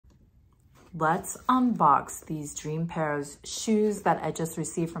let's unbox these dream pairs shoes that I just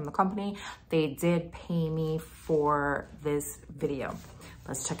received from the company. They did pay me for this video.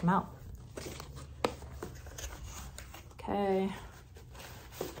 Let's check them out. Okay.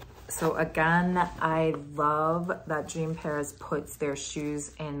 So again, I love that Dream Pairs puts their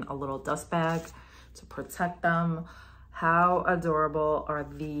shoes in a little dust bag to protect them. How adorable are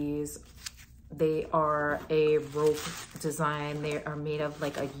these? They are a rope design. They are made of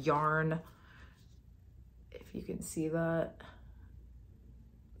like a yarn. If you can see that.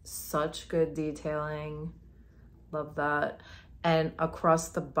 Such good detailing. Love that. And across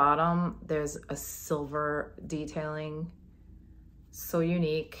the bottom, there's a silver detailing. So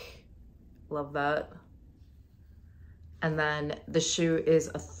unique. Love that. And then the shoe is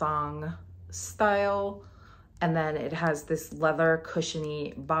a thong style. And then it has this leather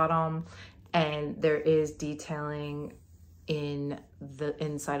cushiony bottom. And there is detailing in the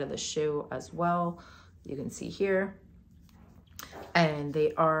inside of the shoe as well. You can see here. And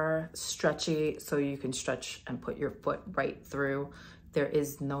they are stretchy, so you can stretch and put your foot right through. There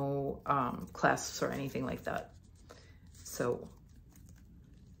is no clasps or anything like that. So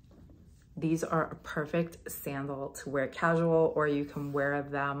these are a perfect sandal to wear casual, or you can wear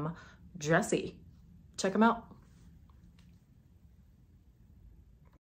them dressy. Check them out.